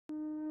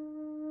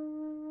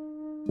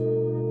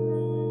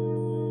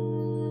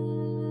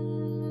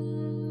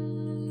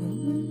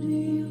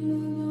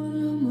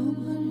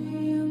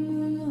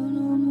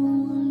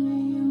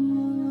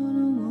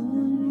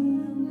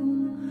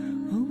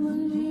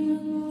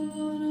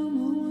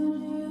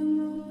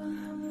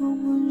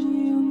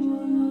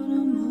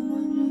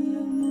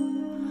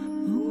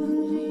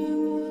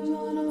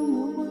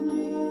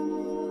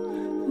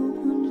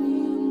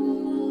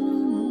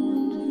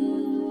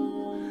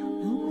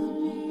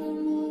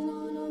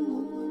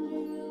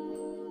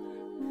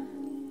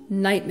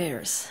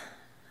Nightmares,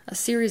 a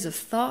series of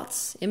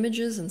thoughts,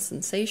 images, and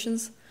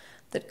sensations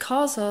that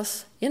cause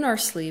us, in our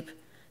sleep,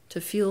 to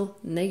feel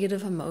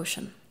negative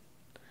emotion,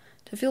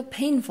 to feel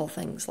painful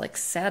things like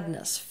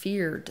sadness,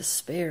 fear,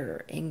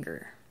 despair,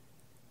 anger.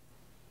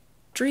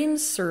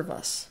 Dreams serve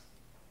us.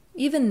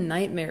 Even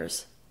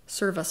nightmares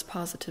serve us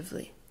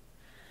positively.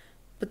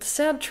 But the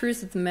sad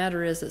truth of the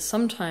matter is that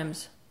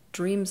sometimes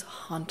dreams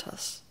haunt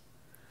us.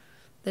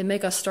 They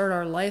make us start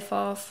our life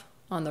off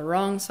on the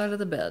wrong side of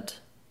the bed.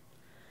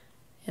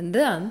 And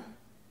then,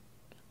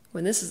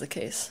 when this is the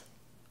case,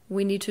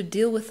 we need to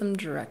deal with them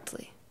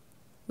directly.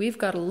 We've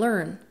got to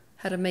learn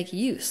how to make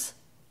use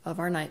of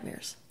our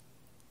nightmares.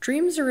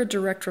 Dreams are a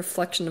direct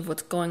reflection of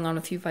what's going on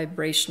with you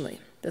vibrationally.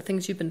 The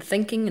things you've been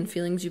thinking and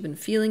feelings you've been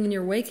feeling in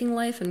your waking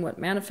life and what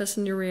manifests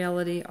in your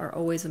reality are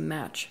always a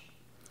match.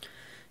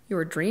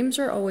 Your dreams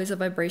are always a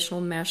vibrational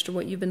match to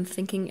what you've been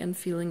thinking and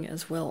feeling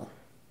as well.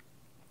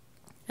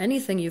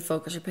 Anything you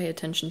focus or pay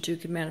attention to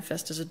can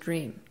manifest as a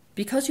dream.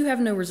 Because you have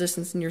no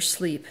resistance in your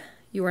sleep,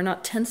 you are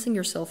not tensing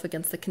yourself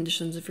against the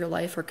conditions of your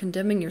life or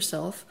condemning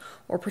yourself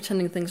or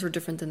pretending things are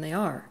different than they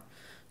are.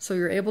 So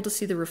you're able to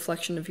see the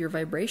reflection of your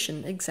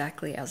vibration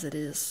exactly as it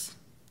is.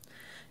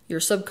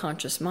 Your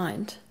subconscious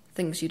mind,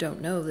 things you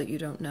don't know that you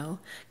don't know,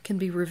 can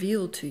be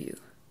revealed to you.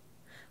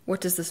 What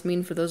does this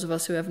mean for those of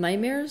us who have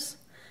nightmares?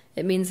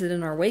 It means that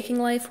in our waking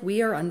life, we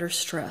are under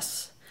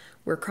stress.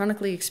 We're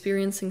chronically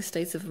experiencing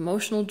states of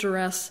emotional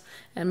duress,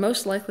 and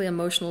most likely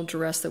emotional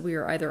duress that we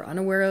are either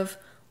unaware of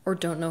or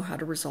don't know how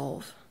to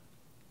resolve.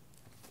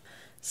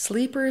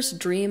 Sleepers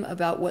dream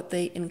about what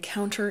they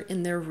encounter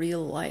in their real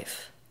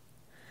life.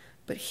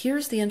 But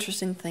here's the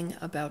interesting thing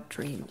about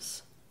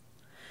dreams.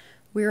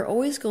 We are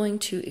always going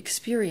to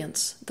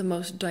experience the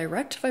most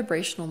direct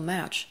vibrational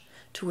match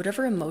to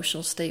whatever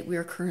emotional state we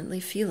are currently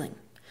feeling.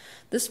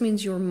 This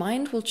means your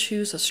mind will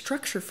choose a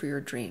structure for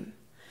your dream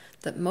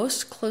that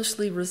most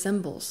closely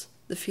resembles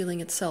the feeling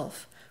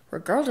itself,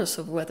 regardless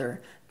of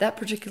whether that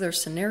particular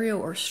scenario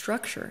or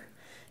structure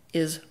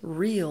is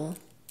real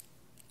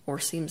or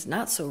seems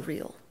not so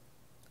real.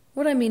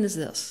 What I mean is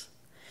this.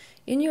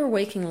 In your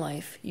waking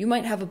life, you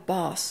might have a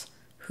boss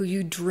who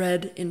you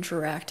dread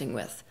interacting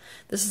with.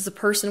 This is a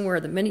person where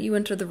the minute you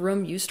enter the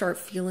room, you start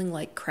feeling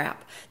like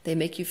crap. They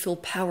make you feel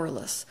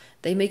powerless.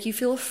 They make you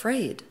feel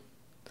afraid.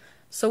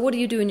 So what do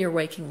you do in your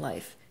waking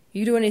life?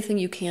 You do anything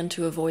you can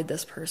to avoid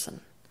this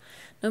person.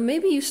 Now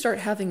maybe you start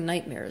having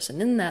nightmares, and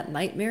in that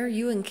nightmare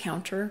you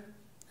encounter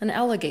an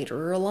alligator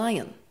or a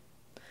lion.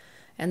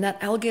 And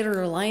that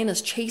alligator or lion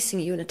is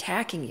chasing you and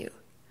attacking you.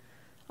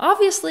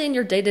 Obviously in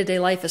your day-to-day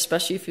life,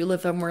 especially if you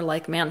live somewhere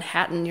like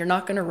Manhattan, you're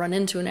not going to run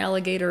into an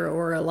alligator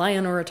or a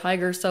lion or a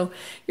tiger, so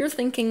you're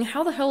thinking,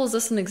 how the hell is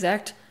this an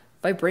exact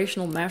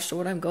vibrational match to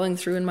what I'm going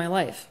through in my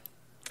life?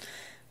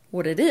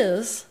 What it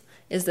is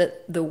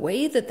that the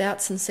way that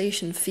that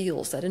sensation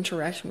feels, that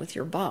interaction with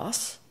your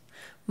boss,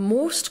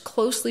 most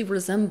closely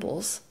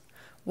resembles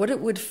what it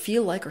would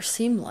feel like or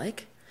seem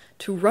like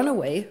to run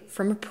away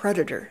from a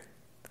predator.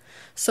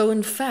 So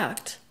in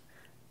fact,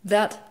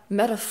 that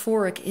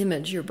metaphoric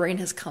image your brain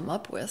has come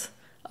up with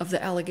of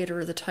the alligator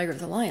or the tiger or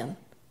the lion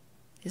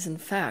is in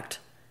fact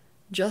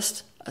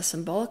just a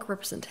symbolic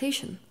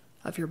representation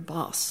of your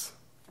boss.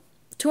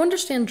 To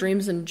understand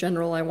dreams in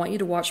general, I want you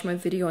to watch my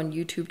video on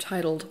YouTube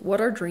titled,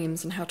 What Are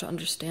Dreams and How to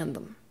Understand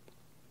Them?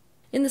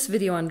 In this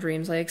video on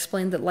dreams, I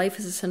explained that life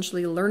is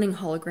essentially a learning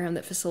hologram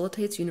that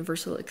facilitates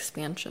universal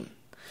expansion.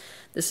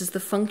 This is the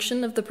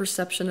function of the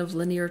perception of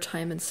linear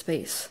time and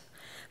space.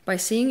 By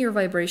seeing your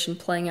vibration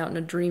playing out in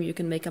a dream, you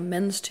can make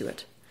amends to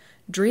it.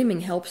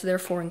 Dreaming helps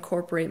therefore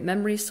incorporate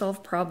memory,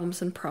 solve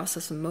problems, and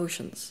process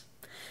emotions.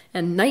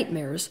 And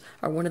nightmares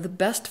are one of the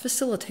best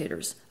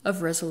facilitators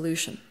of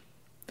resolution.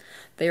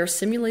 They are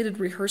simulated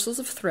rehearsals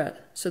of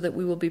threat so that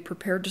we will be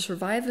prepared to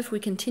survive if we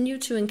continue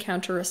to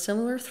encounter a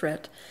similar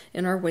threat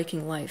in our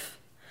waking life.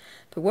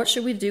 But what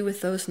should we do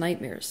with those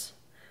nightmares?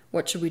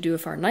 What should we do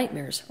if our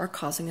nightmares are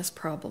causing us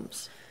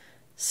problems?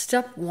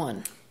 Step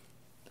 1.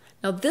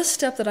 Now this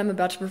step that I'm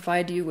about to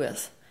provide you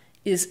with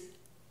is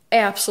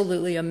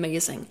absolutely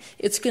amazing.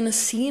 It's going to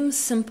seem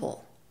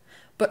simple,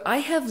 but I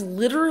have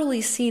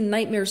literally seen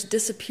nightmares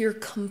disappear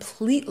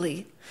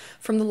completely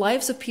from the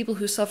lives of people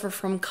who suffer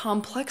from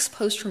complex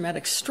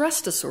post-traumatic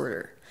stress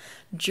disorder,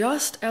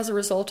 just as a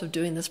result of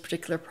doing this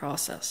particular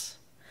process.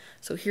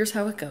 So here's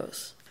how it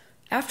goes.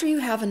 After you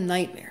have a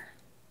nightmare,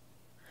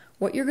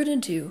 what you're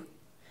going to do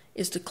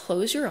is to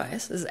close your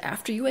eyes. This is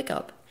after you wake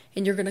up,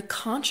 and you're going to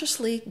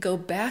consciously go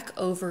back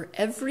over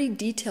every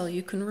detail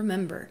you can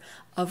remember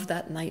of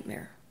that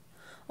nightmare.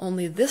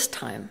 only this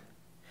time,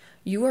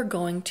 you are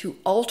going to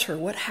alter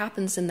what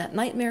happens in that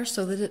nightmare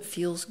so that it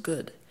feels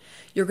good.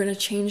 You're going to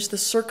change the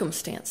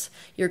circumstance.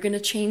 You're going to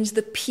change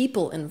the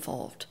people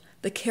involved,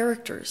 the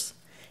characters.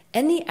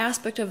 Any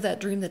aspect of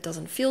that dream that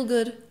doesn't feel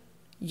good,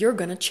 you're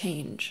going to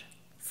change.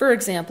 For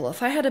example,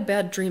 if I had a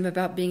bad dream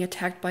about being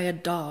attacked by a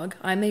dog,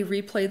 I may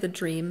replay the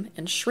dream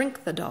and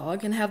shrink the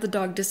dog and have the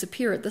dog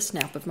disappear at the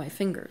snap of my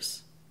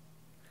fingers.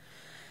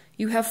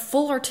 You have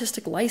full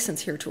artistic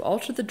license here to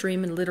alter the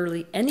dream in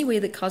literally any way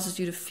that causes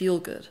you to feel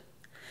good.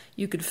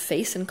 You could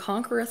face and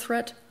conquer a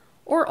threat,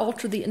 or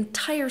alter the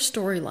entire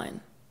storyline.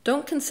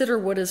 Don't consider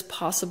what is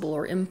possible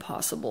or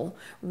impossible,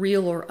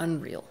 real or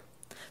unreal.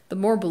 The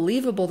more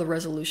believable the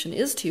resolution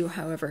is to you,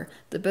 however,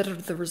 the better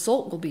the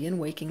result will be in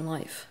waking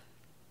life.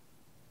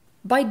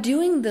 By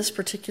doing this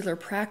particular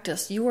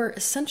practice, you are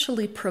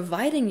essentially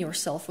providing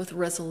yourself with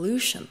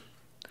resolution,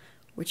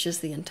 which is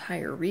the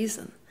entire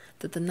reason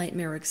that the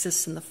nightmare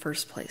exists in the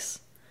first place,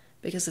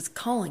 because it's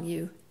calling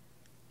you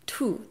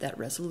to that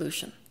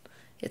resolution.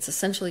 It's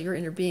essentially your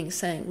inner being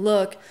saying,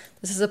 look,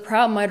 this is a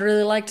problem I'd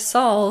really like to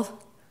solve.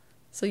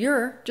 So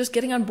you're just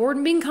getting on board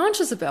and being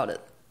conscious about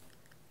it.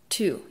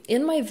 2.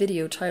 In my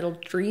video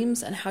titled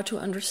Dreams and How to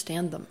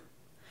Understand Them,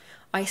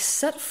 I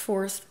set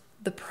forth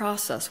the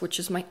process, which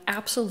is my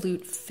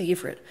absolute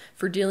favorite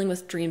for dealing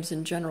with dreams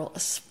in general,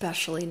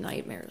 especially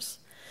nightmares.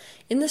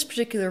 In this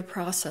particular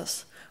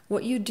process,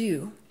 what you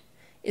do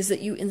is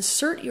that you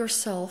insert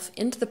yourself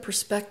into the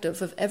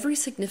perspective of every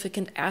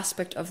significant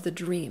aspect of the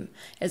dream,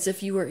 as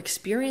if you were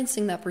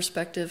experiencing that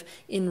perspective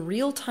in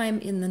real time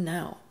in the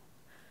now.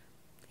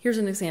 Here's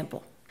an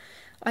example.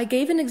 I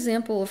gave an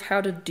example of how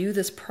to do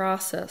this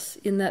process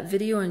in that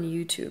video on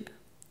YouTube.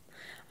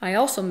 I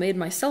also made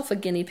myself a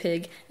guinea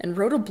pig and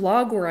wrote a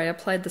blog where I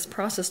applied this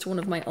process to one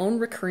of my own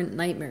recurrent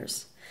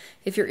nightmares.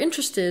 If you're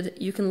interested,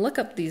 you can look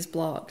up these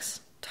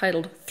blogs,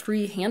 titled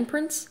 3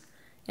 Handprints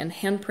and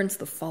Handprints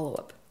the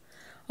Follow-Up.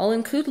 I'll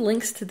include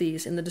links to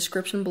these in the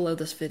description below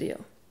this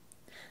video.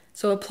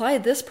 So apply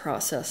this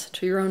process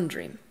to your own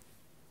dream.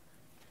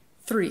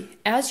 3.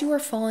 As you are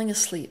falling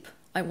asleep,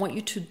 I want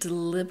you to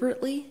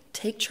deliberately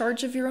take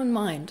charge of your own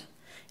mind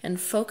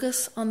and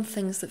focus on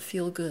things that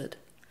feel good.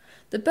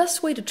 The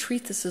best way to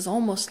treat this is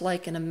almost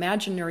like an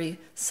imaginary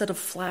set of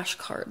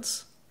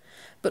flashcards,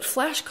 but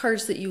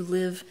flashcards that you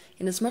live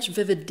in as much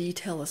vivid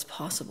detail as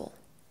possible.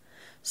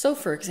 So,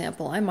 for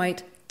example, I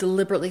might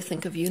deliberately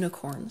think of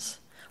unicorns,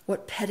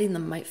 what petting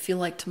them might feel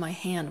like to my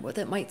hand, what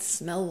it might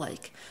smell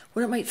like,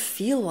 what it might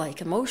feel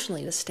like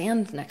emotionally to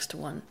stand next to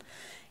one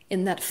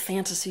in that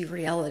fantasy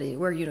reality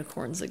where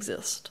unicorns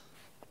exist.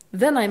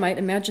 Then I might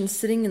imagine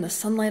sitting in the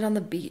sunlight on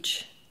the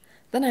beach.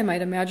 Then I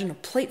might imagine a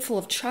plate full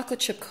of chocolate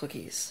chip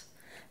cookies.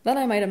 Then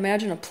I might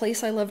imagine a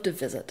place I love to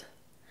visit.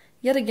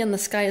 Yet again, the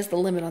sky is the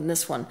limit on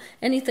this one.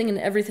 Anything and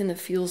everything that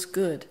feels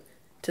good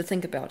to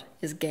think about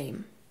is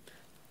game.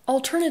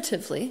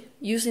 Alternatively,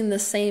 using the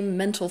same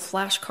mental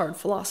flashcard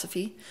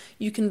philosophy,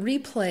 you can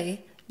replay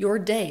your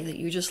day that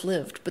you just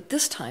lived, but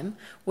this time,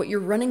 what you're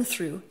running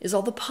through is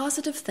all the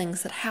positive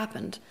things that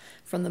happened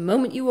from the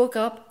moment you woke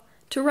up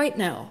to right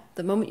now,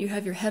 the moment you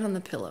have your head on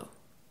the pillow.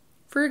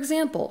 For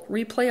example,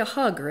 replay a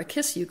hug or a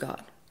kiss you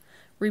got.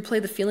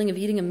 Replay the feeling of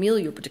eating a meal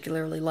you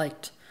particularly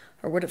liked,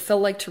 or what it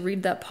felt like to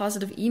read that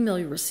positive email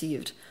you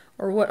received,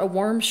 or what a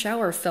warm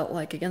shower felt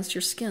like against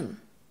your skin.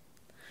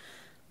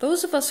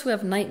 Those of us who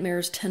have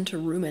nightmares tend to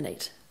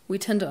ruminate. We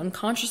tend to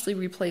unconsciously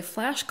replay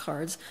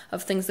flashcards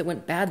of things that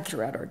went bad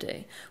throughout our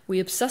day. We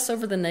obsess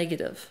over the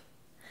negative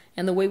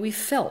and the way we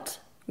felt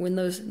when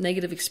those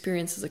negative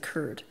experiences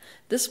occurred.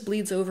 This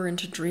bleeds over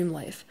into dream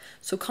life,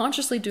 so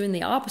consciously doing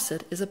the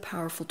opposite is a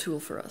powerful tool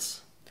for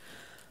us.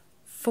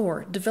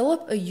 4.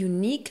 Develop a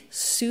unique,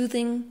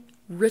 soothing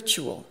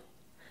ritual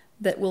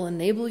that will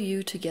enable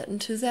you to get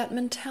into that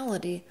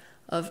mentality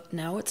of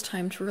now it's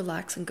time to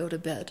relax and go to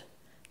bed.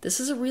 This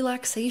is a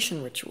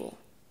relaxation ritual.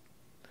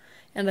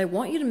 And I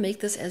want you to make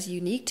this as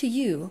unique to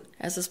you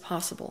as is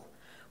possible.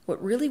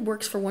 What really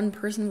works for one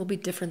person will be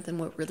different than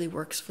what really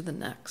works for the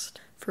next.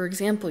 For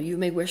example, you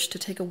may wish to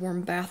take a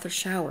warm bath or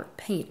shower,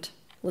 paint,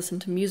 listen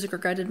to music or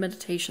guided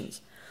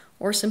meditations,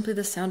 or simply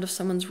the sound of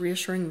someone's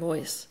reassuring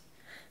voice.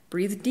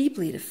 Breathe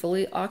deeply to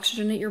fully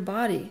oxygenate your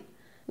body.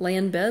 Lay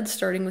in bed,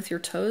 starting with your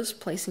toes,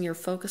 placing your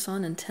focus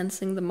on and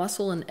tensing the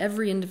muscle in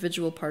every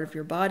individual part of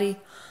your body,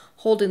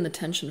 holding the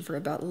tension for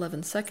about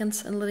 11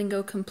 seconds and letting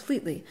go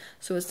completely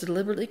so as to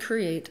deliberately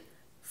create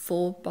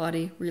full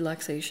body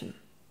relaxation.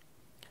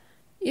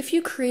 If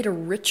you create a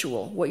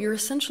ritual, what you're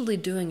essentially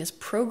doing is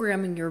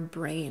programming your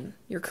brain.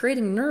 You're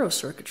creating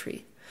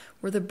neurocircuitry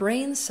where the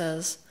brain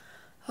says,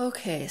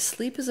 okay,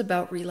 sleep is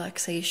about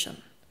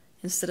relaxation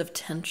instead of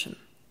tension.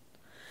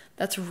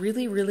 That's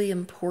really, really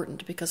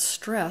important because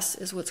stress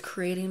is what's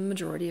creating the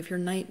majority of your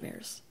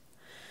nightmares.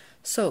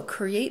 So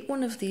create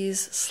one of these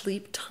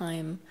sleep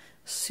time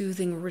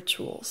soothing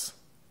rituals,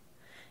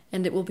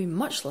 and it will be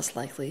much less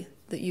likely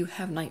that you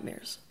have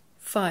nightmares.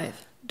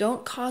 5.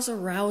 Don't cause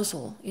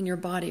arousal in your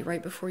body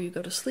right before you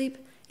go to sleep,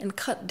 and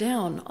cut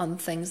down on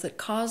things that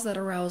cause that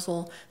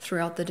arousal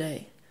throughout the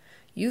day.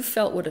 You've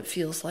felt what it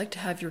feels like to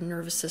have your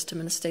nervous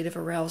system in a state of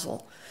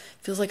arousal.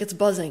 It feels like it's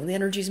buzzing, the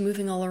energy's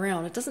moving all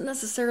around. It doesn't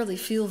necessarily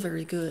feel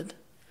very good.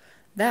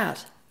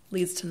 That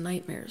leads to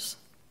nightmares.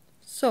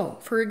 So,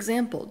 for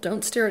example,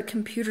 don't stare at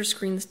computer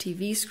screens,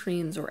 TV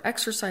screens, or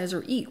exercise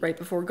or eat right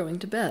before going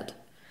to bed.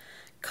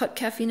 Cut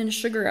caffeine and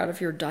sugar out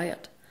of your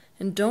diet.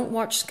 And don't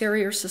watch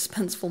scary or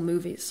suspenseful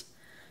movies.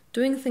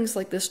 Doing things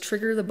like this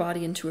trigger the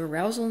body into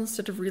arousal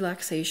instead of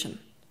relaxation.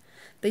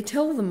 They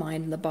tell the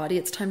mind and the body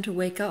it's time to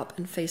wake up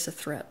and face a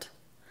threat.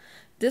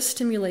 This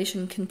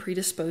stimulation can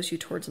predispose you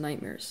towards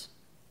nightmares.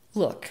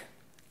 Look,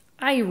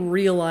 I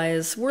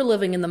realize we're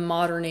living in the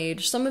modern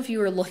age. Some of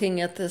you are looking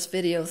at this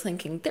video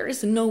thinking, there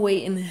is no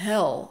way in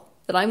hell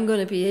that I'm going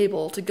to be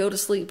able to go to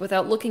sleep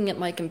without looking at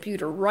my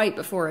computer right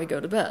before I go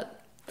to bed.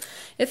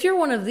 If you're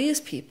one of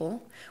these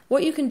people,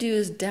 what you can do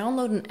is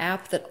download an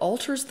app that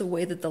alters the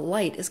way that the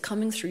light is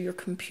coming through your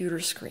computer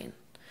screen,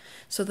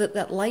 so that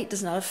that light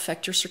does not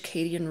affect your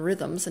circadian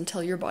rhythms and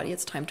tell your body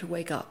it's time to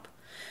wake up.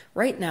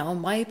 Right now,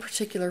 my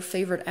particular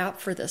favorite app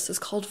for this is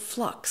called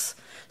Flux.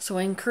 So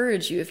I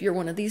encourage you, if you're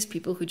one of these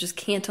people who just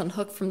can't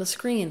unhook from the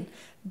screen,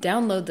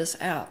 download this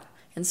app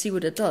and see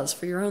what it does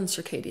for your own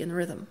circadian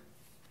rhythm.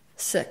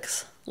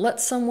 6. Let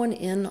someone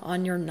in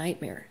on your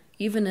nightmare,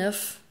 even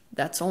if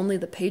that's only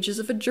the pages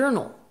of a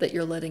journal that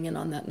you're letting in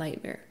on that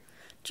nightmare,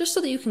 just so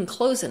that you can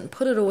close it and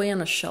put it away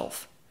on a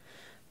shelf.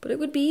 But it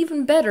would be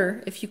even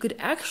better if you could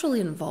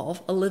actually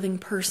involve a living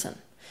person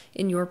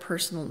in your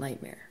personal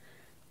nightmare.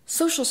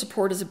 Social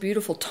support is a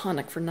beautiful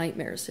tonic for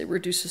nightmares. It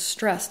reduces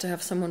stress to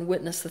have someone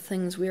witness the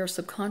things we are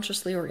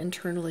subconsciously or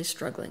internally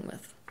struggling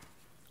with.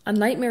 A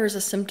nightmare is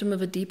a symptom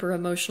of a deeper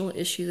emotional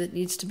issue that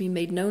needs to be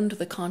made known to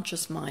the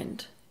conscious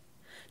mind.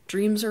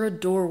 Dreams are a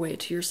doorway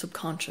to your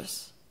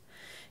subconscious.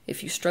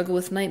 If you struggle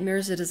with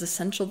nightmares, it is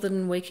essential that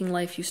in waking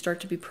life you start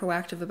to be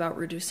proactive about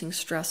reducing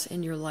stress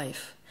in your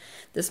life.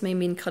 This may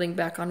mean cutting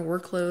back on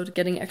workload,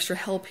 getting extra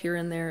help here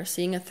and there,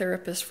 seeing a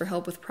therapist for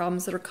help with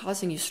problems that are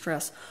causing you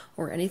stress,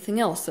 or anything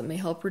else that may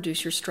help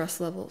reduce your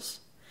stress levels.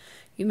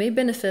 You may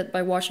benefit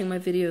by watching my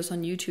videos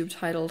on YouTube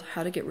titled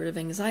How to Get Rid of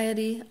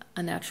Anxiety,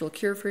 A Natural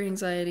Cure for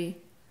Anxiety,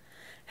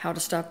 How to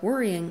Stop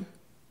Worrying,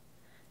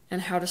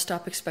 and How to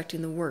Stop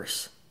Expecting the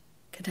Worst,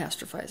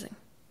 Catastrophizing.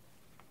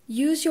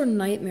 Use your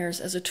nightmares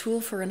as a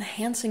tool for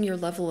enhancing your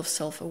level of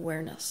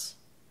self-awareness.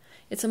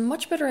 It's a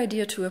much better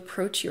idea to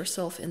approach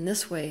yourself in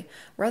this way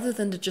rather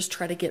than to just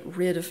try to get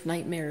rid of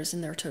nightmares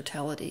in their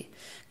totality,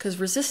 because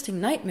resisting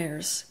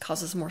nightmares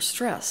causes more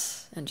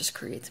stress and just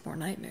creates more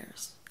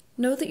nightmares.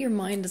 Know that your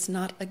mind is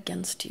not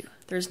against you.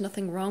 There is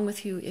nothing wrong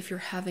with you if you're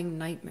having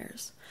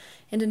nightmares.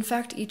 And in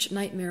fact, each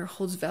nightmare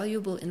holds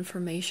valuable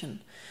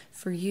information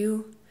for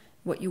you,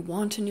 what you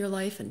want in your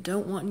life and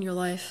don't want in your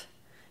life,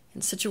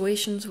 and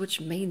situations which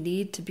may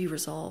need to be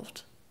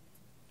resolved.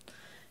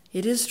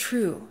 It is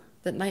true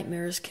that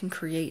nightmares can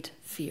create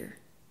fear,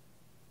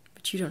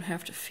 but you don't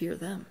have to fear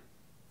them.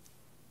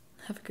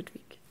 Have a good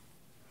week.